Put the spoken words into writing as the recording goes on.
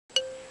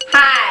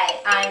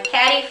I'm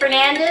Patty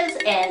Fernandez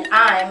and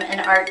I'm an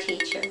art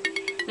teacher.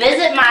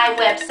 Visit my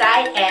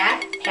website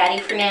at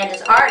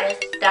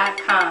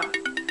pattyfernandezartist.com.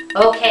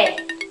 Okay,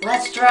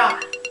 let's draw.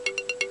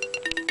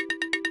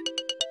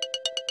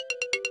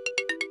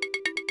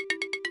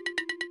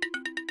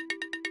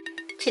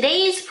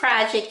 Today's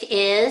project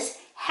is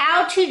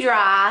how to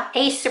draw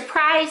a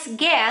surprise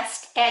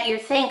guest at your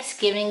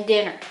Thanksgiving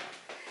dinner.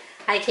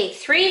 I take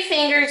 3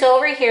 fingers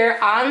over here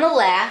on the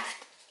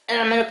left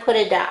and I'm going to put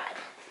a dot.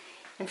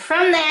 And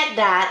from that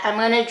dot I'm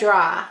going to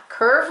draw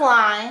curved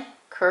line,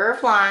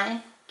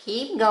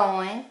 keep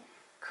going,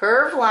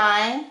 curved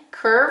line,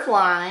 curved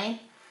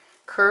line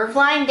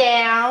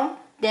down,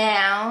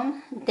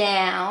 down,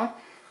 down,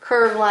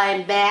 curved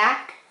line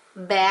back,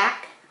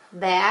 back,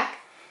 back,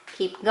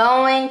 keep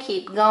going,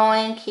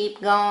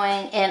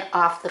 and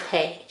off the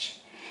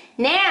page.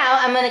 Now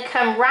I'm going to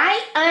come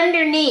right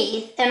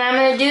underneath and I'm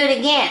going to do it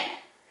again.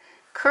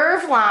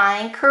 Curved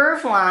line,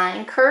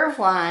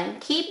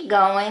 keep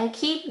going,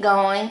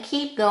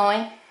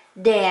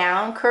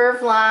 down,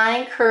 curved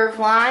line,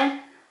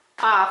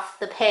 off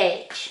the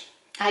page.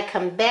 I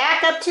come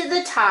back up to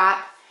the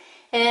top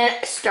and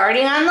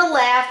starting on the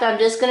left, I'm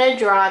just going to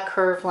draw a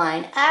curved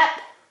line up,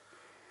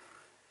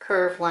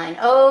 curved line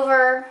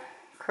over,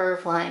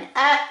 curved line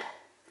up,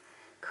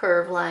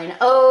 curved line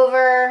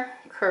over,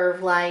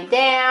 curved line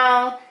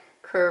down,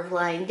 curved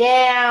line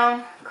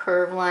down,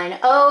 curved line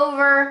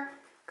over,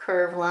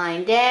 curved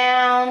line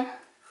down,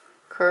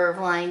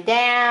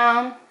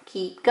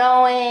 keep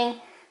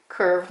going,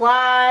 curved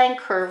line,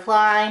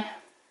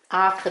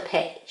 off the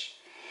page.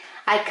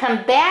 I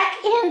come back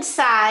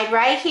inside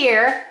right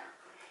here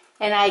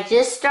and I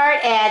just start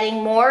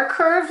adding more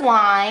curved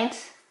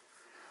lines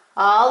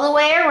all the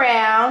way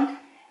around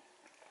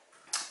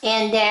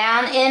and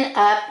down and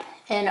up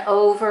and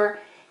over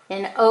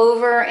and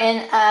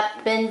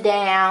up and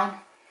down.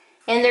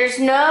 And there's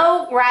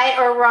no right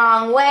or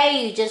wrong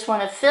way. You just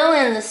want to fill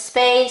in the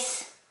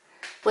space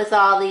with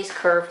all these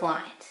curved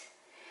lines.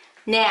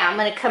 Now I'm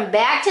going to come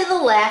back to the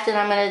left and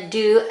I'm going to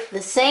do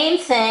the same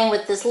thing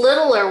with this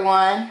littler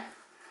one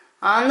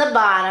on the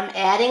bottom,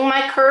 adding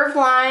my curved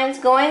lines,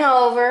 going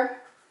over,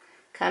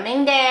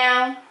 coming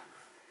down,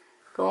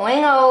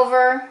 going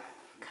over,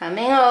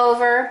 coming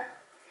over,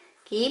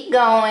 keep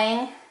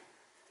going,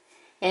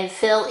 and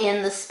fill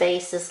in the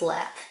spaces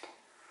left.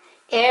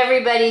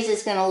 Everybody's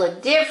is going to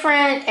look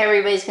different,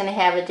 everybody's going to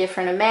have a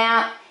different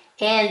amount,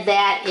 and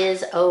that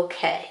is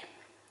okay.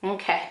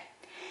 Okay,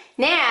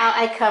 now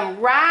I come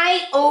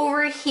right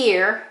over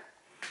here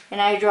and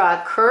I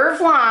draw a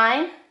curved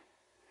line.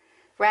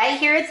 Right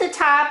here at the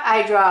top,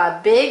 I draw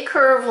a big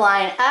curved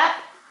line up,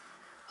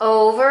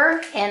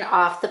 over, and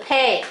off the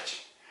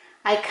page.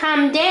 I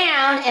come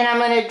down and I'm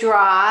going to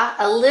draw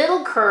a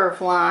little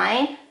curved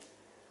line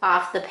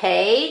off the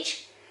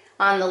page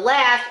on the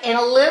left and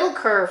a little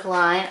curved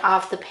line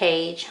off the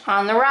page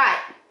on the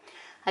right.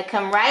 I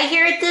come right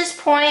here at this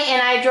point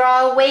and I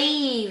draw a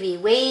wavy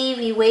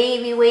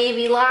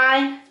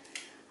line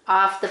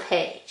off the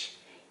page.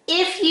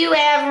 If you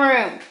have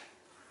room,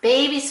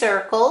 baby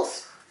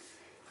circles,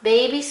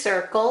 baby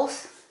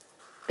circles,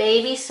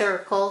 baby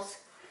circles,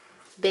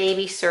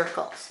 baby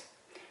circles.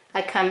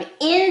 I come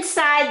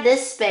inside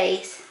this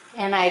space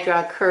and I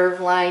draw a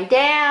curved line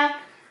down,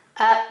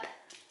 up,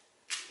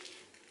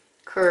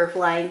 curved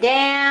line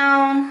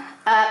down,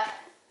 up,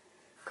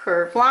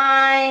 curved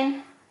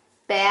line,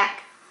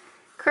 back,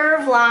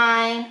 curved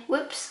line,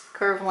 whoops,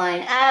 curved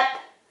line up,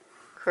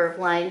 curved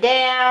line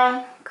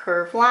down,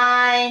 curved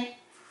line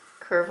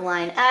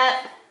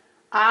up,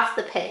 off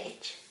the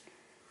page.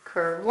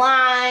 Curved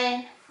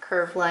line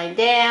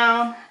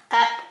down,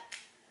 up,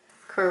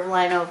 curved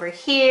line over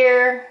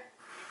here.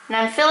 And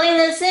I'm filling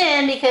this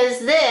in because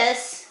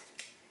this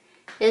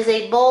is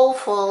a bowl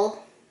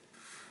full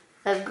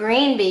of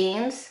green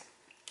beans.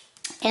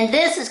 And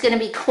this is going to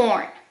be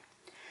corn.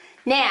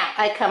 Now,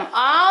 I come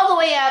all the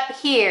way up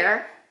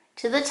here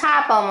to the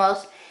top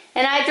almost,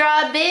 and I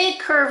draw a big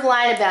curved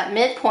line about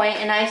midpoint,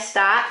 and I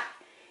stop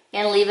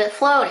and leave it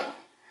floating.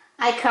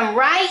 I come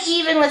right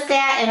even with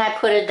that, and I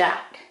put a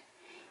dot.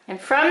 And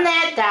from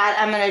that dot,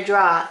 I'm going to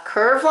draw a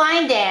curved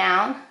line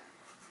down,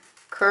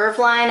 curved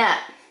line up.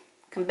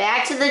 Come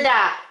back to the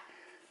dot,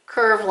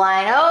 curved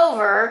line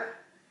over,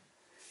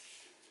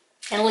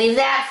 and leave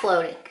that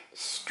floating.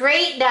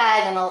 Straight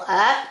diagonal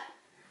up,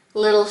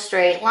 little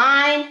straight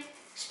line,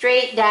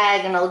 straight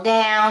diagonal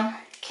down,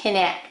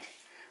 connect.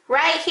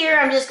 Right here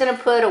I'm just going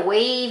to put a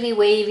wavy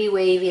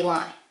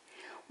line.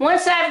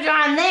 Once I've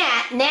drawn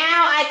that, now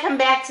I come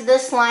back to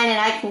this line and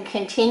I can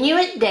continue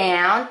it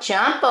down,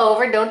 jump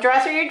over, don't draw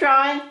through your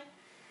drawing,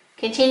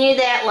 continue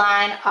that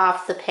line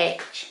off the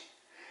page.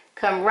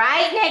 Come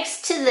right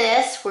next to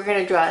this, we're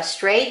going to draw a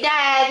straight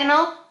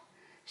diagonal,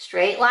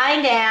 straight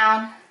line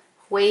down,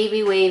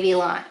 wavy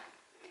line.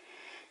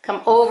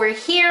 Come over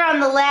here on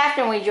the left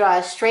and we draw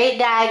a straight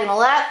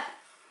diagonal up,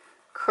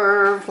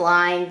 curved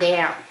line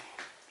down.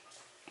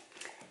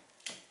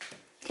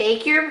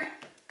 Take your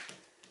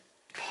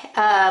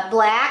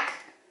black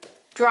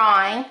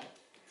drawing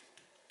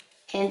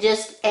and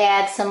just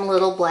add some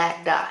little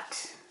black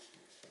dots.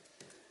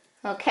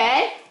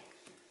 Okay?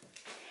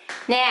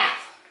 Now,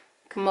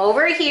 come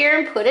over here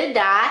and put a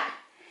dot,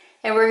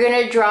 and we're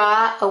going to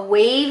draw a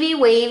wavy,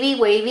 wavy,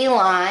 wavy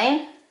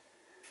line,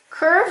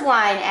 curve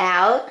line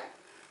out,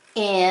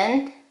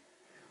 and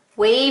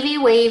wavy,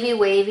 wavy,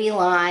 wavy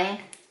line,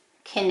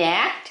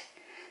 connect.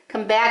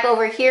 Come back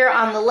over here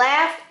on the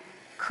left,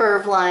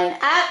 curve line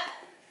up,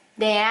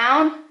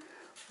 down,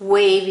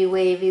 wavy,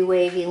 wavy,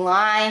 wavy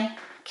line,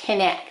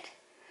 connect.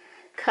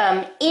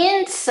 Come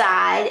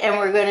inside and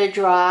we're going to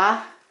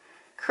draw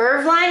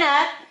curve line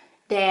up,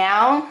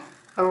 down,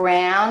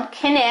 around,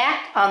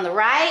 connect on the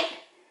right,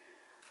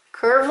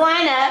 curve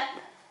line up,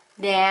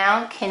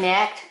 down,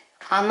 connect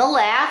on the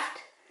left,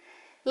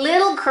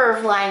 little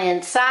curve line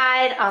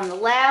inside on the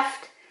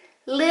left,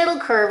 little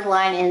curve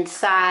line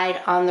inside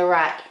on the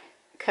right.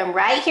 Come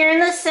right here in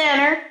the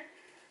center,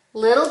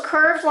 little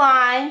curved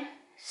line,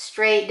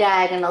 straight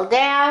diagonal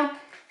down,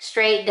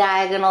 straight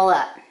diagonal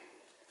up.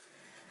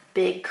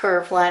 Big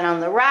curved line on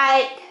the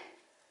right,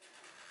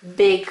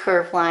 big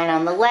curved line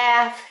on the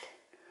left.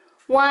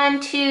 1,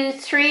 2,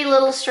 3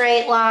 little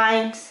straight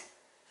lines.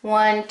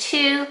 1,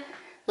 2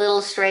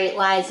 little straight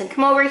lines. And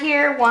come over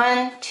here,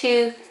 1,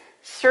 2,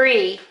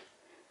 3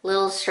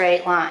 little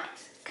straight lines.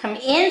 Come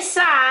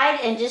inside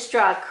and just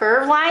draw a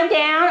curved line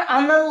down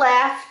on the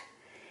left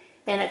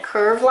and a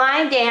curved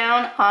line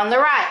down on the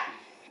right.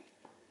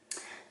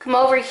 Come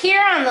over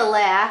here on the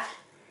left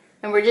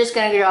and we're just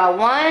going to draw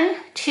 1,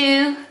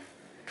 2,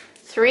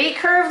 3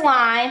 curved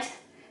lines.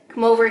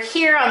 Come over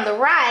here on the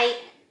right,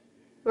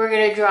 we're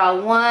going to draw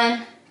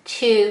 1,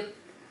 2,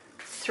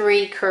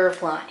 3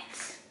 curved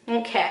lines.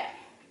 Okay,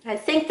 I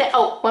think that,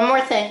 oh, one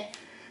more thing.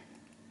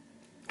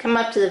 Come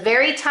up to the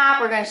very top,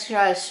 we're going to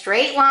draw a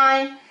straight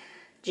line,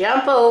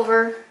 jump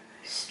over,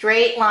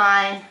 straight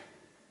line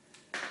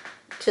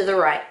to the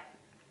right.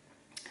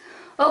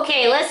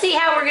 Okay, let's see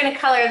how we're going to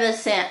color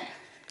this in.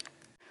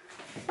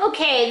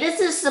 Okay,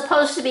 this is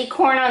supposed to be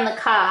corn on the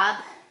cob.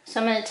 So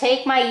I'm going to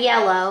take my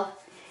yellow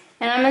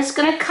and I'm just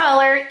going to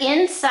color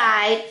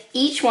inside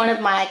each one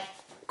of my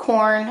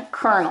corn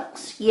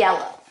kernels,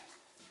 yellow.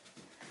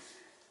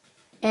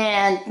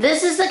 And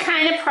this is the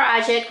kind of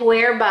project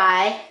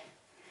whereby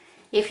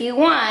if you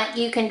want,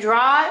 you can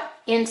draw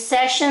in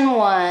session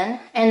 1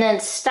 and then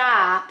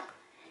stop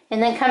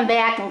and then come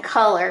back and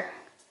color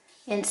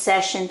in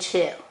session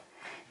 2.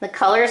 The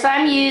colors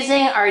I'm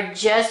using are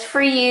just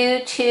for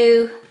you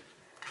to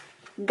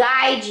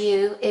guide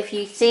you. If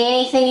you see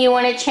anything you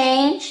want to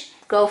change,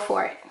 go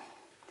for it.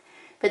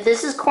 But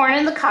this is corn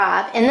on the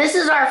cob, and this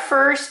is our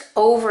first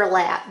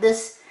overlap.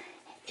 This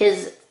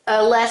is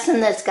a lesson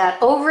that's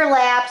got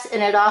overlaps,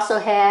 and it also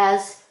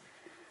has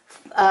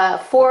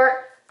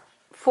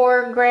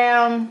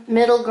foreground,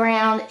 middle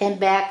ground, and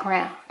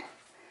background.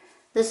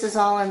 This is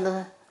all in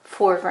the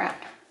foreground.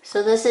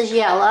 So this is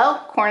yellow,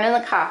 corn on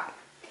the cob.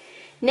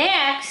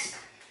 Next,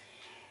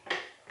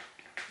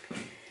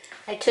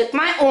 I took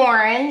my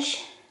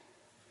orange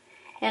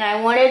and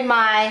I wanted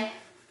my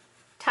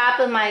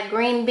top of my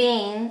green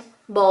bean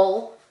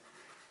bowl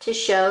to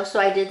show, so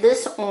I did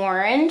this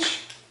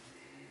orange,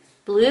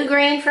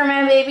 blue-green for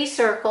my baby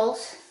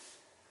circles,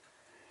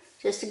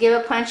 just to give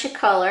a punch of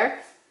color.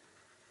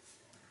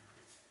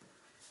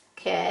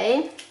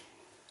 Okay,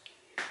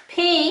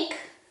 pink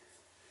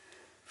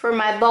for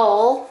my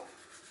bowl.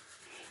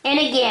 And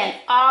again,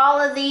 all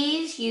of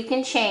these you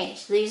can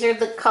change. These are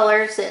the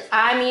colors that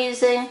I'm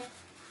using.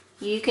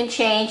 You can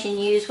change and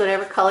use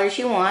whatever colors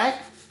you want.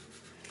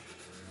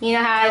 You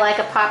know how I like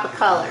a pop of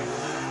color.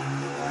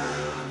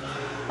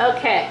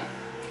 Okay,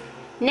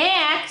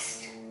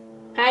 next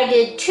I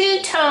did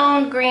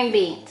two-tone green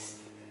beans.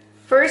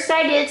 First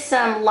I did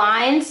some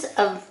lines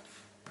of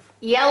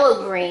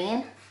yellow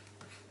green.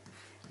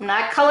 I'm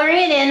not coloring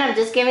it in, I'm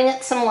just giving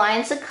it some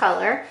lines of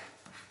color.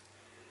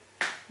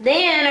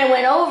 Then I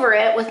went over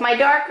it with my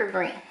darker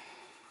green.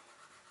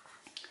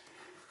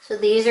 So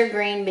these are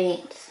green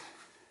beans.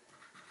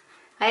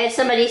 I had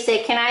somebody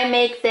say, can I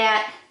make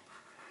that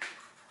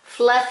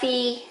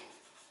fluffy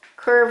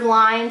curved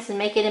lines and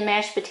make it in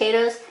mashed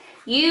potatoes?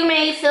 You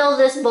may fill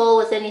this bowl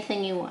with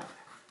anything you want.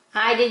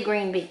 I did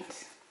green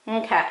beans.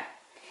 Okay.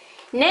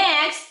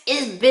 Next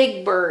is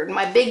Big Bird,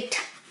 my big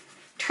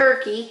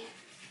turkey.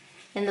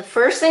 And the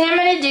first thing I'm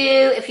going to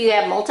do, if you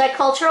have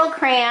multicultural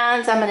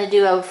crayons, I'm going to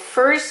do a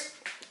first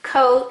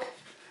coat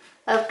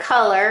of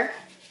color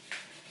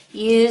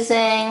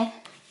using,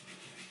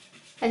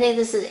 I think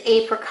this is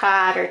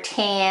apricot or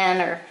tan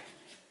or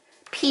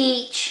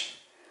peach,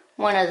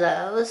 one of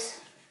those.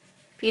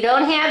 If you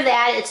don't have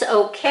that, it's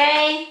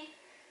okay,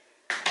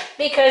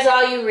 because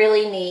all you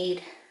really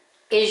need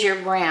is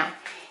your brown.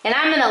 And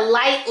I'm going to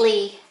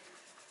lightly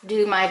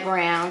do my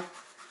brown,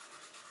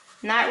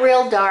 not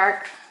real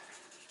dark.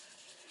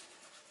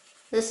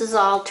 This is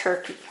all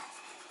turkey.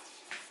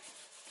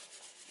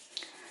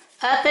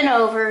 Up and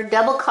over,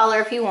 double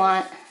color if you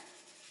want.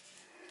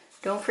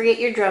 Don't forget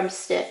your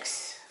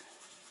drumsticks.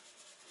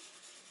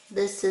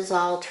 This is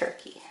all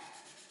turkey.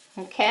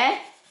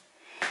 Okay?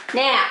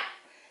 Now,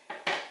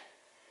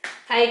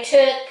 I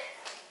took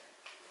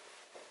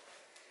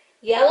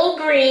yellow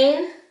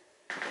green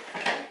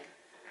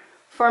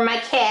for my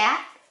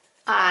cat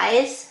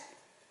eyes.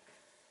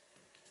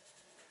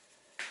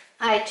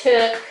 I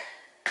took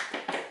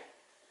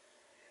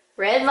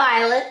red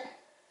violet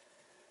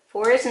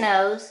for his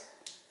nose.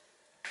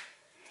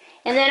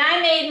 And then I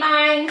made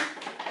mine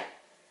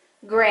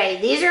gray.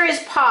 These are his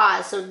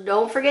paws, so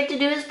don't forget to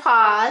do his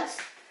paws.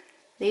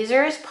 These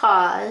are his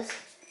paws.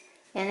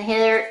 And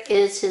here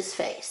is his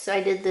face. So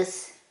I did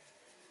this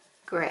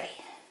gray.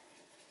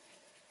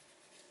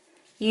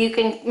 You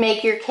can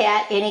make your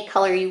cat any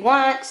color you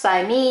want.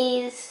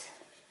 Siamese,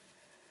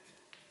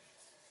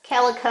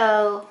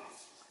 calico.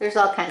 There's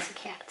all kinds of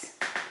cats.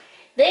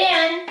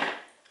 Then,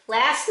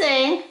 last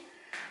thing,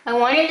 I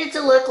wanted it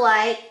to look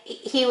like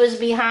he was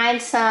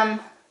behind some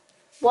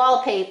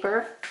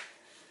wallpaper.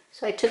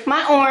 So I took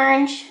my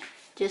orange,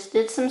 just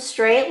did some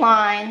straight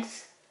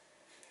lines,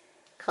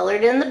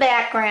 colored in the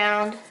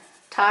background,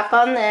 top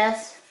on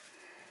this.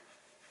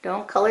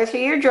 Don't color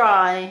through your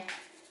drawing.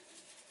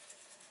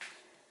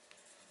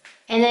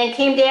 And then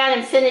came down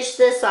and finished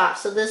this off.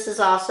 So this is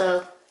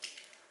also,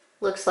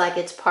 looks like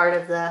it's part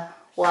of the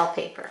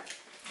wallpaper.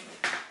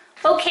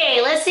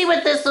 Okay, let's see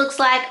what this looks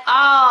like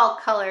all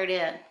colored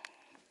in.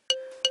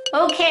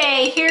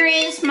 Okay, here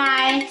is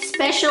my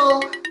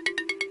special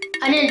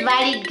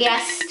uninvited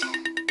guest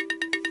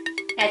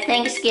at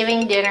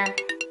Thanksgiving dinner.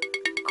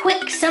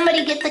 Quick,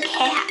 somebody get the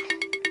cat.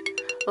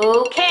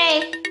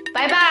 Okay,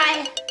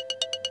 bye-bye.